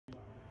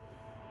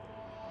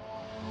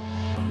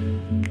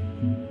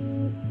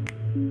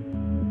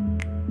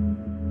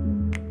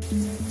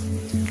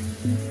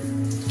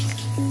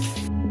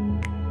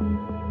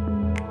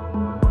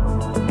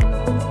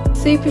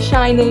super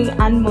shiny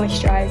and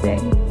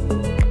moisturising.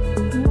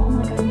 What am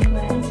I going to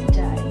wear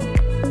today?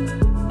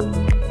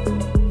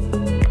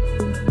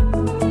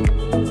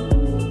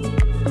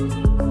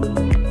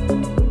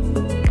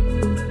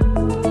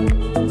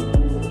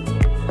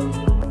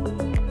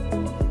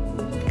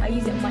 I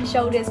use it on my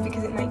shoulders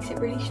because it makes it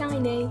really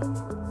shiny.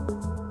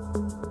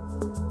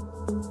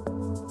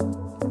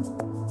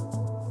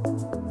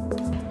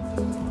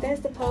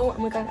 There's the pole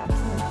and we're going up to the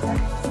front.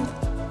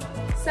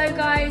 So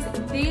guys,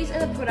 these are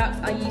the products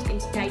I used in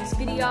today's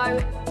video.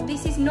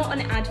 This is not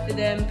an ad for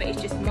them, but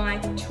it's just my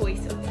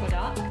choice of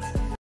product.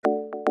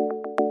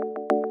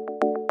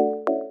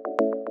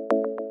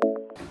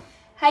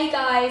 Hey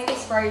guys,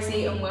 it's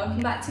Rosie and welcome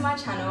back to my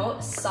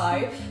channel.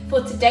 So,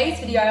 for today's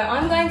video,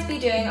 I'm going to be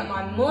doing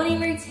my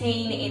morning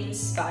routine in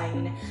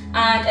Spain.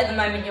 And at the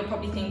moment, you're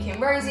probably thinking,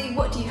 Rosie,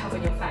 what do you have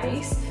on your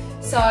face?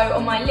 So,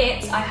 on my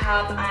lips, I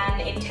have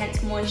an intense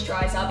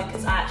moisturiser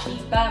because I actually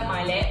burnt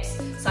my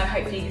lips. So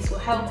hopefully this will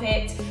help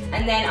it.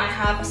 And then I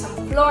have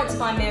some Florence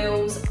by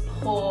Mills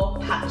pore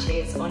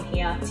patches on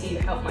here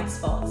to help my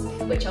spots,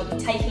 which I'll be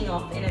taking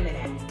off in a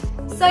minute.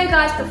 So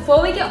guys,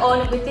 before we get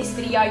on with this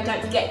video,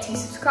 don't forget to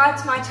subscribe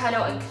to my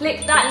channel and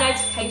click that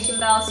notification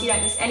bell so you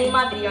don't miss any of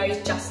my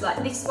videos just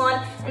like this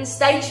one. And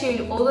stay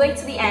tuned all the way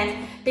to the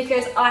end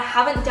because I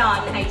haven't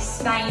done a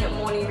Spain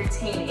morning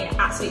routine in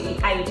absolutely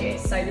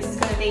ages. So this is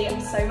going to be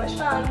so much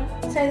fun.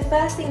 So the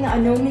first thing that I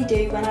normally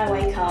do when I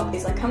wake up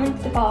is I come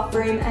into the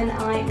bathroom and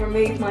I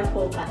remove my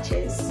pore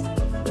patches.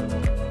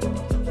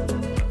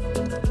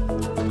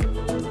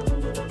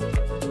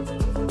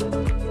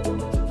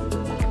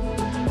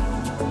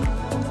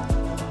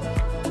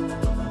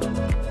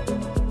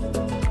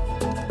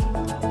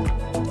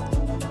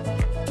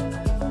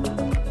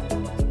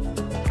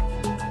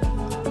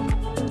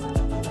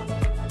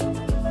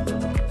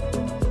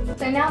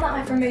 So now that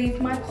I've removed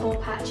my pore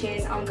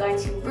patches, I'm going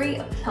to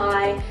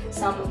reapply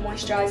some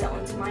moisturiser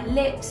onto my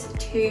lips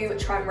to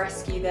try and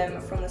rescue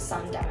them from the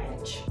sun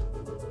damage.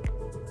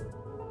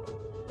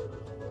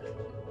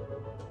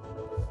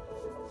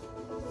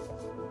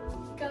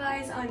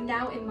 Guys, I'm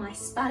now in my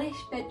Spanish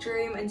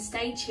bedroom and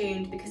stay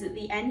tuned because at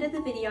the end of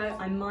the video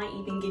I might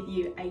even give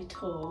you a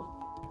tour.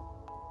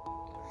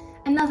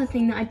 Another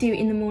thing that I do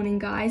in the morning,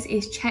 guys,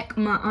 is check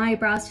my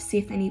eyebrows to see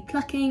if they need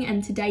plucking,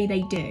 and today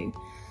they do.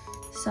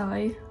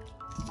 So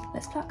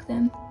let's pluck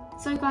them.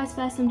 So guys,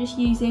 first I'm just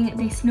using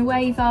this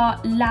Nueva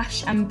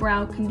Lash and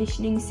Brow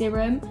Conditioning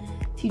Serum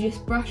to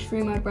just brush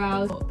through my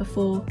brows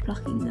before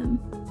plucking them.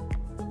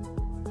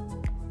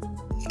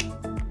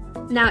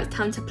 Now it's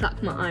time to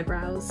pluck my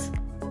eyebrows.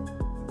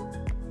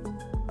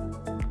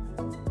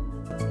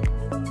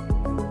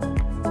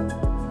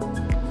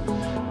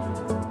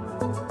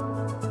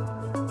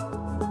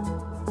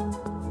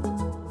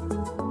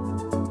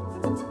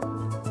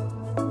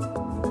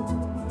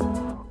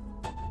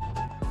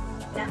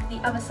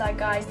 The other side,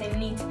 guys, they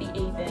need to be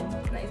even.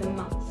 That is a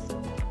must.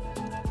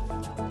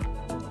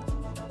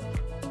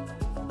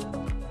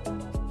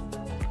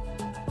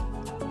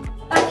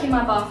 Back in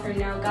my bathroom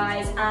now,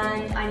 guys,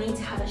 and I need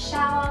to have a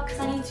shower because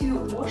I need to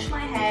wash my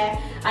hair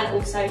and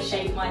also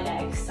shave my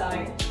legs. So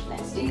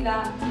let's do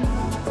that.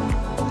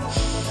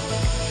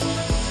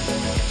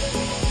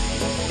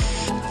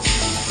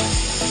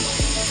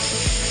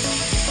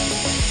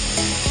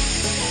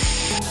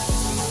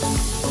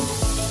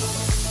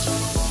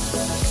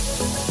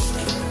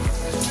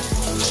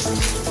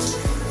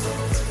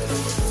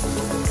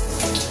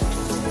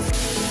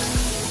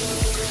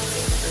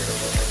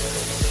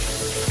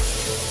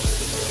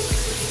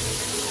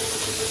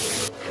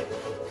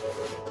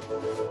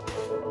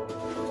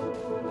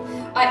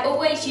 I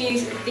always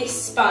use this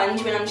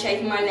sponge when I'm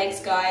shaving my legs,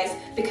 guys,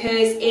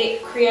 because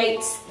it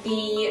creates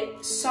the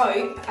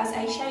soap as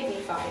a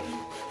shaving foam.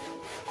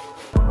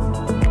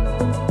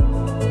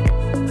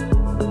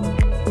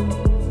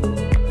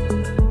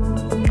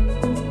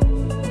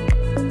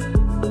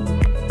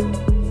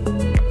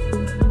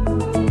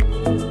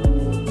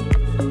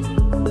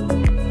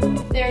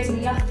 There is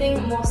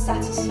nothing more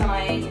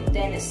satisfying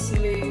than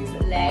smooth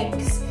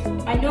legs.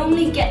 I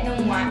normally get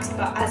them waxed,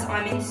 but as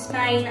I'm in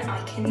Spain,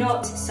 I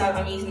cannot, so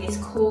I'm using this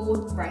cool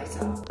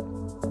razor.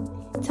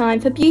 Time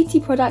for beauty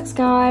products,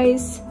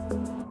 guys.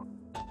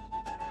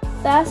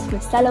 First,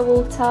 micellar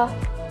water,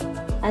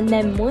 and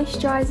then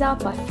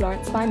moisturiser by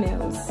Florence by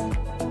Mills.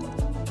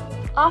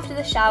 After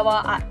the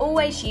shower, I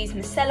always use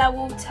micellar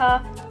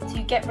water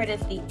to get rid of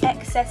the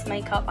excess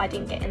makeup I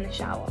didn't get in the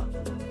shower.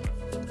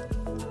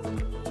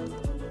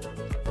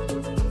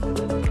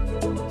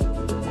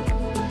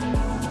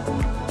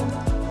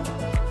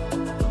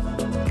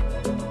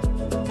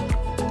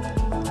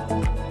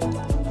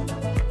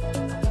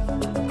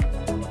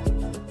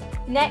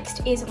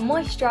 Next is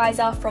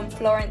moisturiser from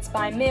Florence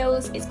by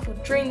Mills. It's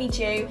called Dreamy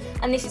Dew,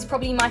 and this is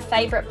probably my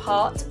favourite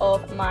part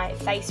of my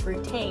face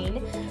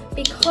routine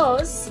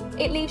because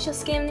it leaves your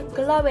skin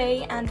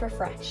glowy and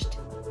refreshed.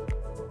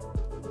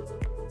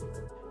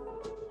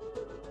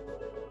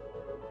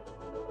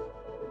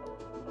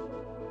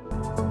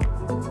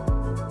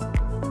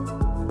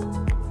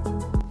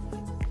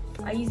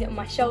 I use it on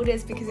my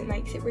shoulders because it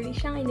makes it really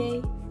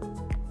shiny.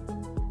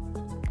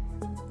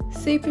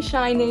 Super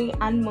shiny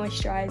and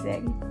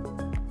moisturising.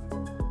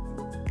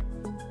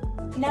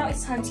 Now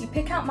it's time to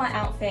pick out my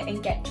outfit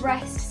and get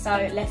dressed,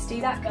 so let's do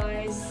that,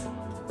 guys.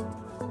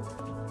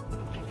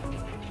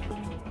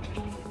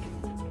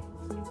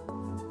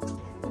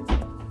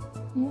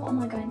 What am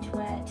I going to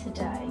wear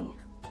today?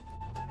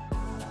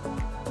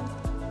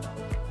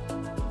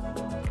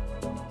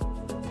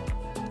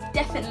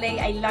 Definitely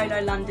a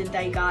LaLa London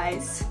day,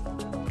 guys.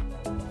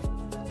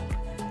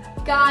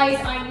 Guys,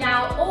 I'm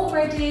now all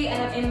ready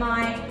and I'm in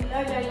my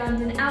LaLa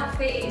London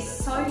outfit. It is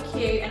so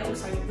cute and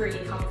also really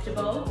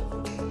comfortable.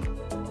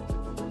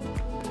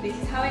 This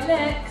is how it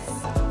looks.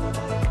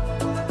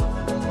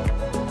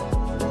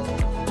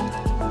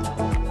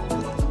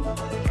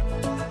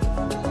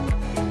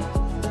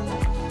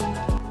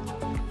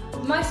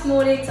 Most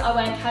mornings I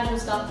wear casual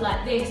stuff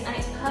like this and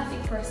it's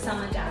perfect for a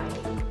summer day.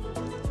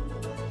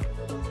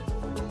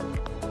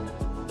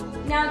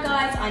 Now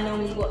guys, I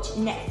normally watch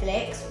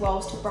Netflix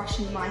whilst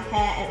brushing my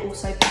hair and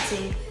also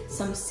putting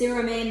some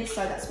serum in,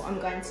 so that's what I'm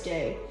going to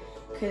do,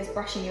 because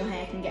brushing your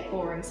hair can get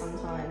boring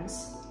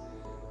sometimes.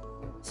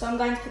 So I'm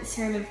going to put the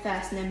serum in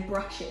first and then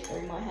brush it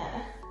through my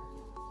hair.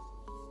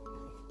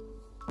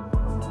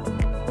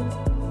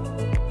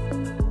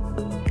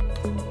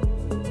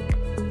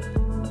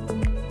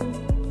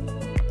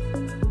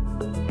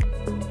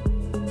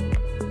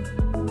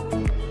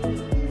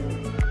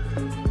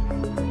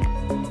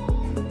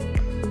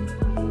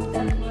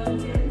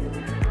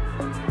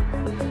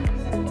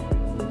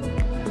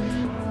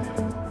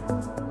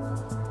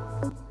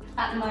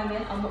 At the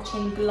moment, I'm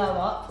watching Glow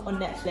Up on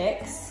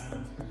Netflix,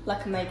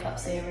 like a makeup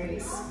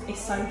series. It's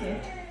so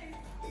good.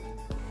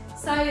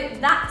 So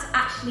that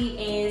actually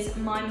is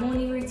my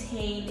morning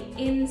routine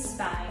in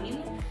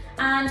Spain.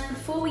 And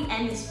before we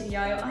end this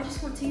video, I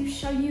just want to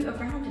show you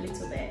around a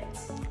little bit.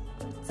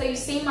 So you've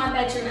seen my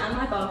bedroom and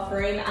my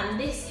bathroom, and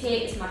this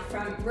here is my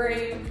front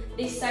room.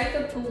 This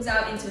sofa pulls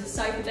out into a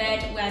sofa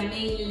bed where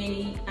me,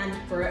 Lily and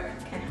Brooke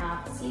can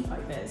have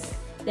sleepovers.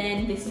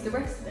 Then this is the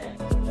rest of it.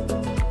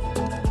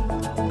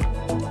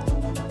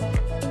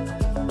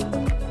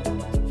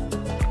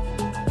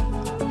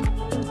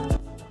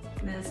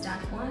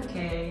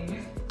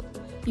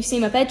 You've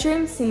seen my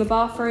bedroom, seen my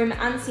bathroom,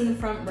 and seen the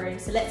front room,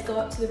 so let's go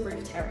up to the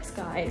roof terrace,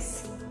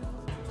 guys.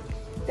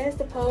 There's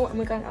the pool, and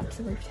we're going up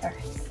to the roof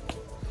terrace.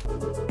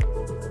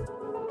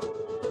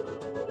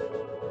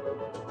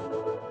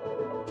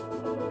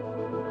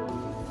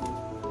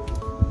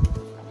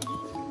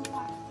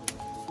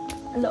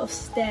 A lot of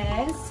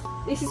stairs.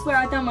 This is where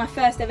I done my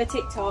first ever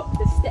TikTok.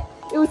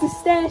 It was a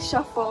stair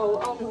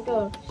shuffle, oh my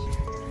gosh.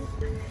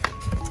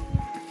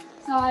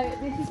 So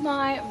this is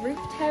my roof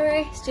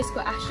terrace, just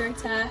got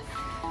AstroTurf,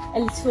 a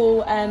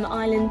little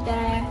island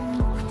there,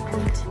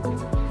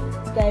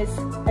 and there's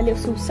a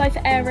little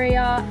sofa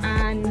area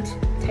and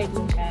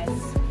table and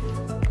chairs.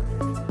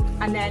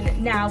 And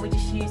then now we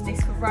just use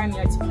this for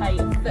Romeo to play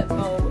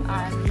football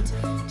and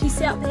to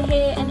sit up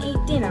here and eat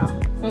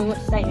dinner and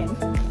watch staying.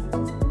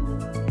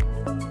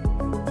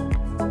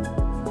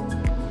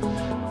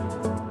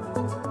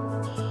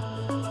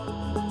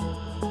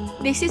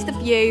 This is the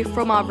view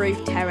from our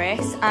roof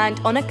terrace, and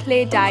on a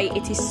clear day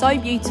it is so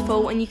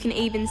beautiful and you can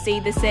even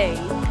see the sea.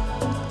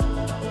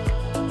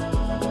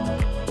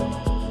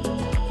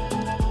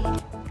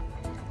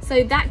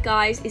 So that,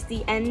 guys, is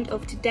the end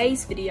of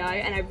today's video,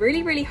 and I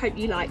really hope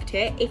you liked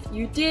it. If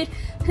you did,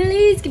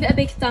 please give it a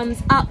big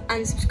thumbs up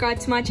and subscribe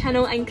to my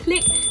channel and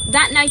click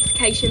that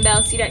notification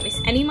bell so you don't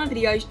miss any of my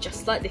videos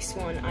just like this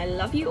one. I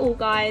love you all,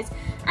 guys,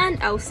 and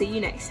I'll see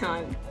you next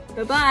time.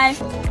 Bye bye.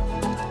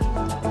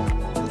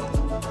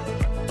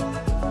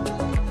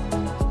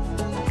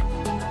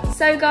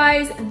 So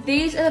guys,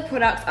 these are the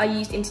products I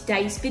used in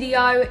today's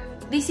video.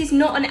 This is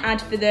not an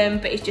ad for them,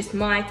 but it's just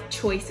my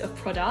choice of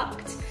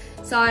product.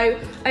 So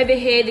over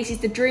here, this is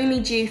the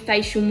Dreamy Dew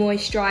Facial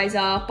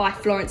Moisturiser by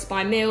Florence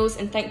by Mills,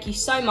 and thank you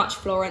so much,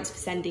 Florence, for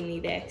sending me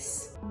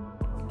this.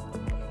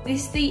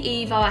 This is the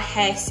Eva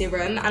hair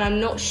serum, and I'm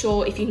not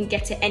sure if you can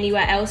get it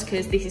anywhere else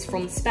because this is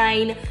from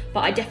Spain, but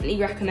I definitely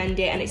recommend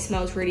it and it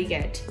smells really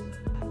good.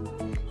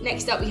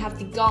 Next up we have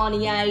the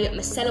Garnier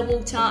Micellar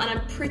Water, and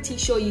I'm pretty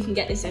sure you can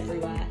get this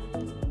everywhere.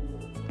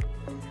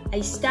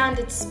 A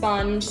standard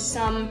sponge,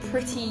 some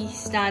pretty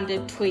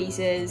standard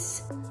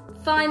tweezers.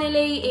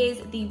 Finally is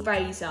the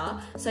razor.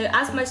 So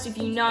as most of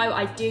you know,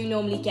 I do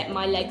normally get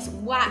my legs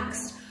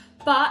waxed,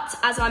 but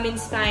as I'm in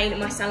Spain,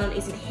 my salon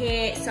isn't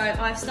here, so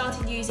I've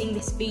started using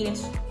this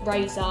Venus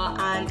razor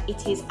and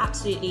it is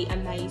absolutely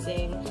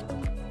amazing.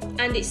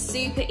 And it's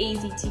super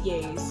easy to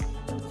use.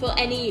 For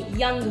any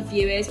younger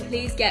viewers,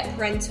 please get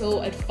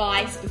parental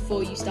advice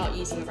before you start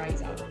using a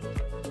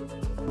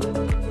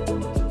razor.